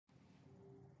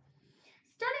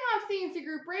Fancy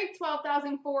Group Break,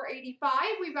 12,485.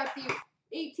 We've got the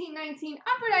 1819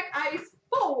 Upper Deck Ice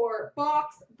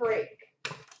 4-box break.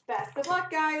 Best of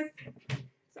luck, guys.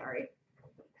 Sorry.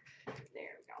 There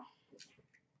we go.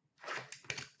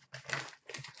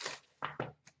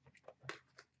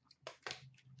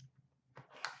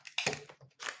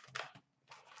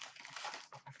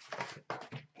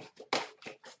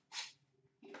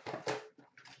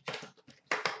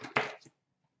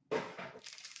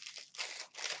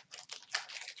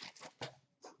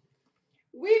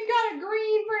 We've got a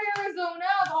green for Arizona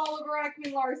of Oliver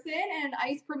Ekman-Larsson and an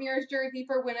Ice Premier's jersey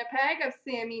for Winnipeg of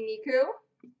Sami Niku.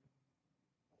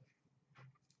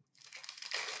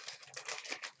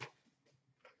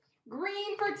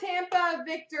 Green for Tampa,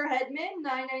 Victor Hedman,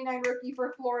 $9.99 rookie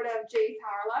for Florida of Jace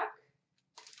Harlock.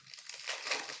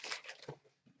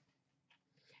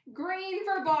 Green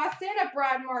for Boston of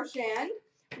Brad Marchand.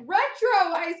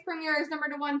 Retro Ice Premier's number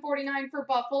to 149 for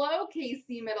Buffalo,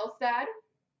 Casey Middlestad.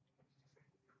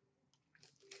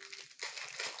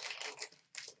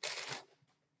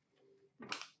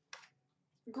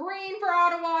 Green for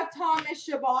Ottawa, Thomas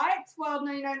Chabot,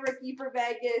 $12.99 rookie for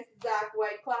Vegas, Zach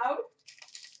Whitecloud.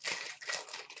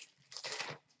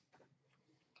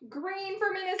 Green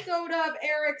for Minnesota of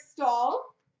Eric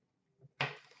Stahl.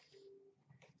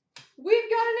 We've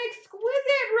got an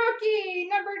exquisite rookie,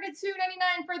 number to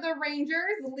 299 for the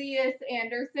Rangers, Lias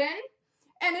Anderson.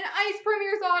 And an Ice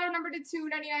Premier's auto, number to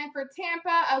 299 for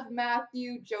Tampa of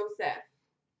Matthew Joseph.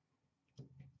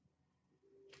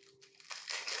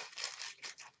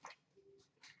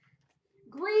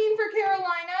 Green for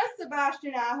Carolina,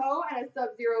 Sebastian Aho, and a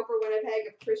Sub-Zero for Winnipeg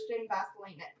of Christian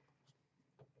Vasilevskiy.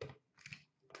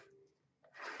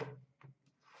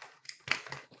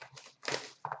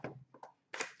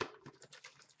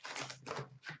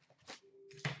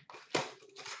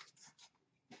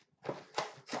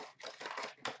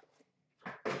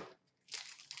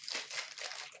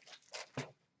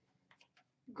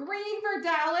 Green for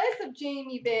Dallas of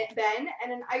Jamie Benn,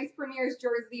 and an Ice Premier's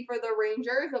jersey for the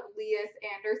Rangers of Lias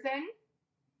Anderson.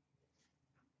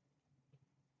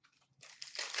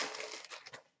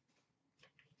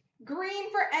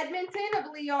 Green for Edmonton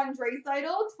of Leon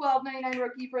Draisaitl, $12.99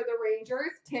 rookie for the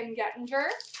Rangers, Tim Gettinger.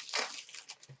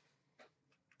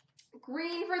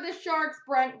 Green for the Sharks,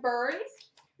 Brent Burns.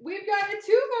 We've got a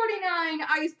 $2.49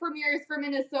 Ice Premier's for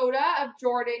Minnesota of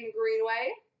Jordan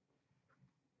Greenway.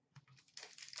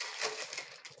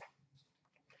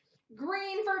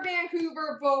 Green for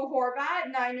Vancouver, Bo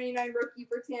Horvat, $9.99 rookie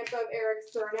for Tampa of Eric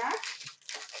Cernak.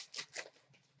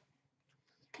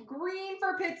 Green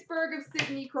for Pittsburgh of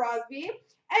Sidney Crosby.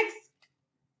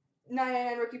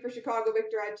 $9.99 rookie for Chicago,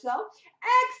 Victor Edgell.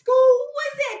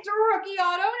 Exquisite rookie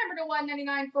auto, number to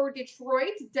 199 for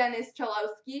Detroit, Dennis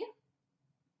Cholowski.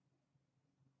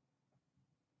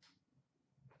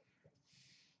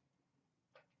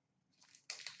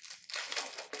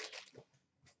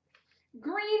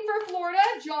 Green for Florida,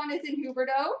 Jonathan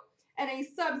Huberdeau, and a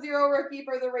Sub-Zero rookie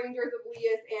for the Rangers of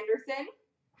Lias Anderson.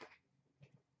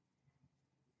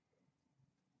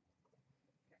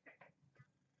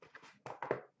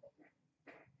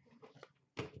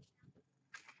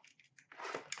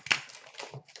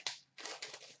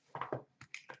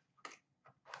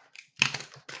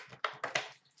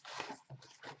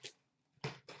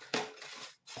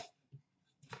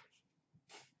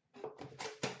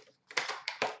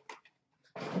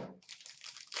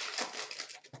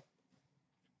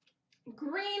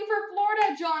 Green for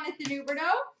Florida, Jonathan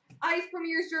Huberdeau. Ice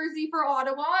Premier's jersey for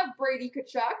Ottawa, Brady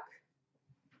Tkachuk.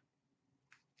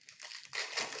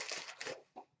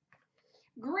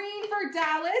 Green for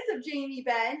Dallas of Jamie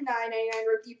Benn, $9.99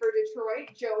 rookie for Detroit,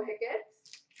 Joe Hicketts.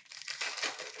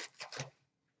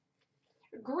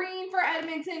 Green for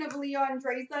Edmonton of Leon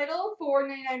Draisaitl,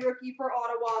 $4.99 rookie for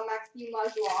Ottawa, Maxime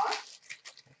Lajoie.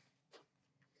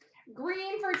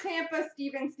 Green for Tampa,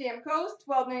 Steven Stamkos,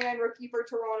 $12.99 rookie for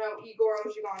Toronto, Igor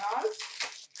Zhiganov.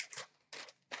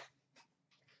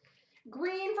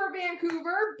 Green for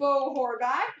Vancouver, Bo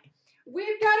Horvat.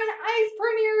 We've got an Ice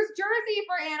Premier's jersey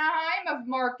for Anaheim of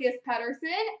Marcus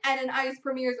Pettersson, and an Ice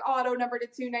Premier's auto number to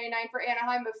 299 for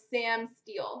Anaheim of Sam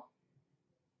Steele.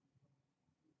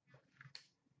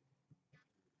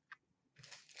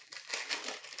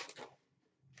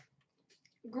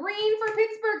 Green for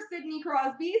Pittsburgh, Sidney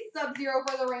Crosby. Sub-Zero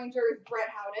for the Rangers, Brett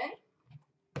Howden.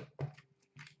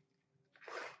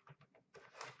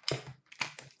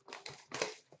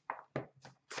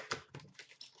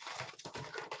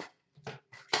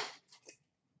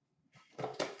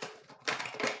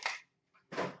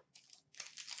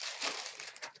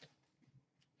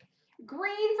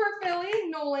 Green for Philly,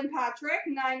 Nolan Patrick,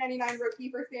 $9.99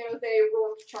 rookie for San Jose,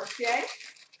 Rourke Chartier.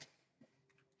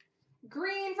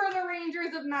 Green for the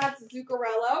Rangers of Mats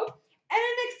Zuccarello. And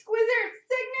an exquisite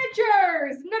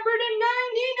signatures, number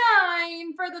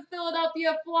 /99 for the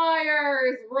Philadelphia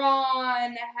Flyers,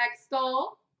 Ron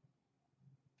Hextall.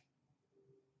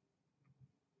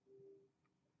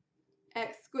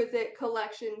 Exquisite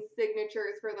collection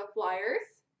signatures for the Flyers.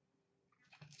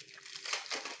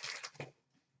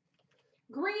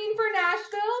 Green for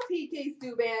Nashville, PK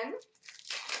Subban.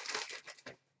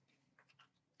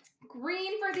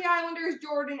 Green for the Islanders,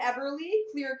 Jordan Eberle.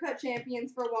 Clear-cut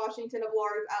champions for Washington of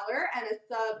Lars Eller. And a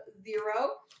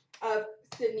sub-zero of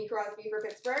Sidney Crosby for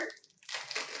Pittsburgh.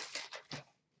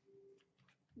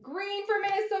 Green for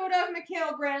Minnesota of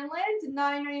Mikael Granlund.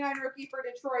 $9.99 rookie for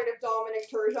Detroit of Dominic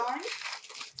Turgeon.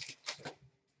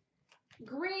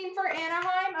 Green for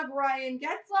Anaheim of Ryan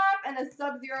Getzlaf. And a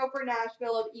sub-zero for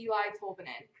Nashville of Eli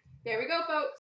Tolvanen. There we go, folks.